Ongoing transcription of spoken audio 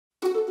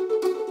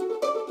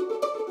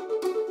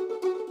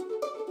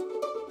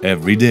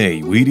Every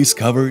day we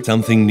discover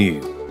something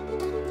new,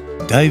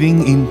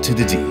 diving into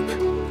the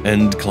deep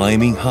and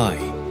climbing high,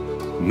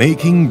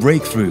 making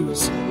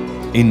breakthroughs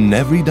in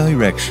every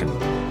direction,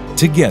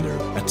 together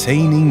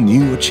attaining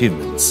new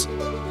achievements.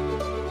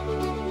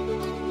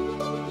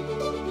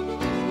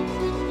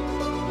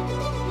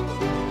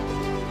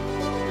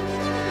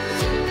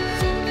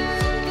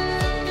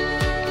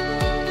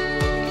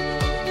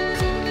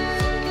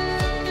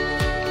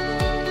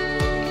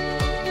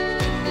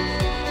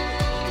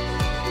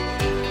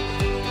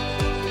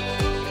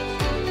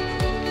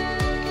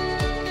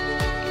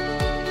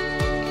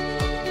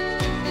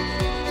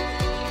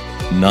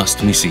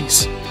 NUST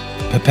MISIS,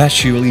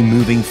 perpetually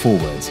moving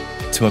forward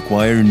to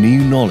acquire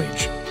new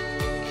knowledge.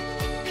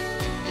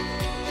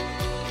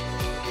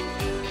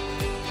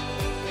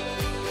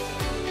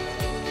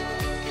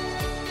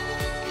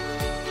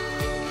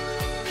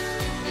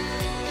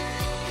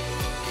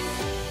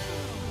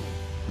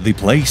 The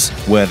place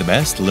where the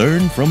best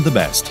learn from the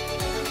best.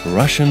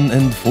 Russian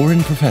and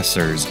foreign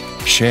professors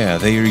share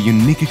their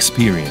unique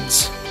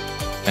experience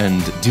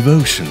and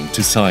devotion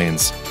to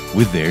science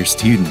with their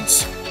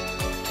students.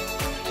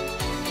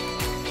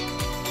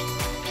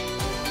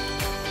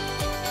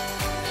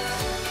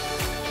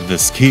 The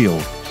skill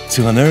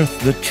to unearth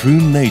the true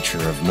nature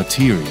of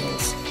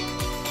materials,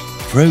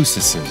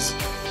 processes,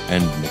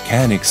 and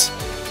mechanics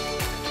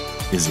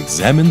is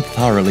examined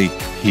thoroughly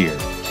here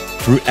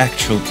through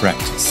actual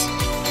practice.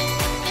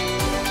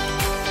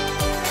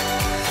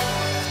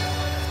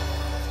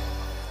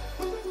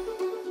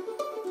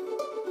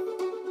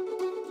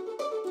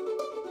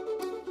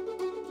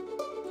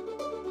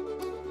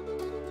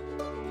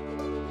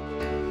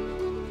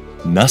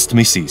 NUST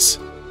MISIS,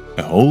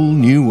 a whole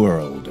new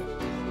world,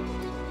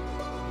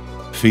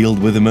 filled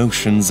with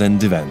emotions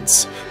and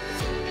events.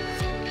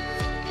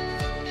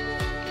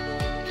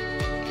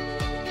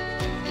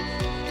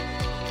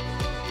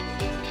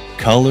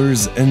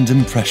 Colors and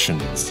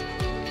impressions.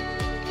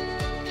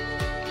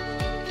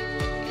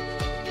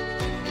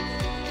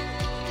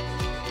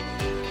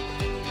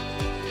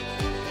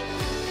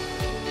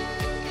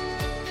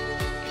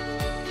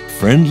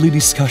 Friendly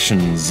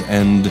discussions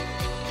and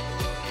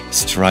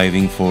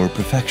striving for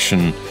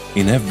perfection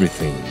in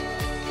everything.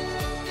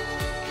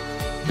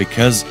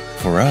 Because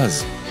for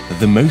us,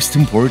 the most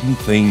important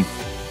thing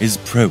is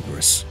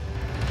progress.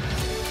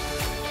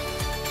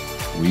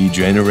 We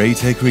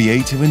generate a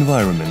creative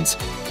environment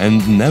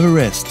and never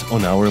rest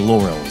on our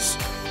laurels.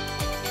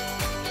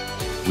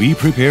 We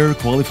prepare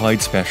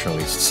qualified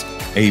specialists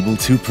able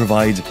to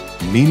provide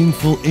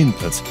meaningful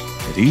input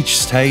at each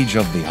stage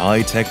of the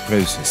high-tech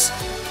process,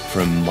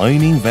 from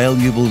mining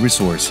valuable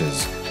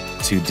resources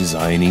to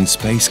designing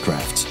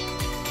spacecraft.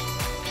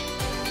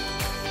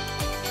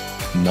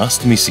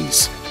 NUST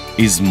MISIS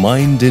is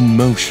mind in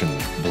motion,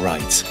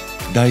 bright,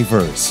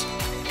 diverse,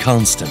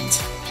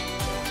 constant.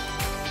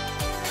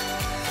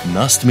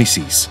 NUST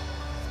MISIS.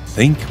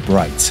 Think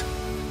bright.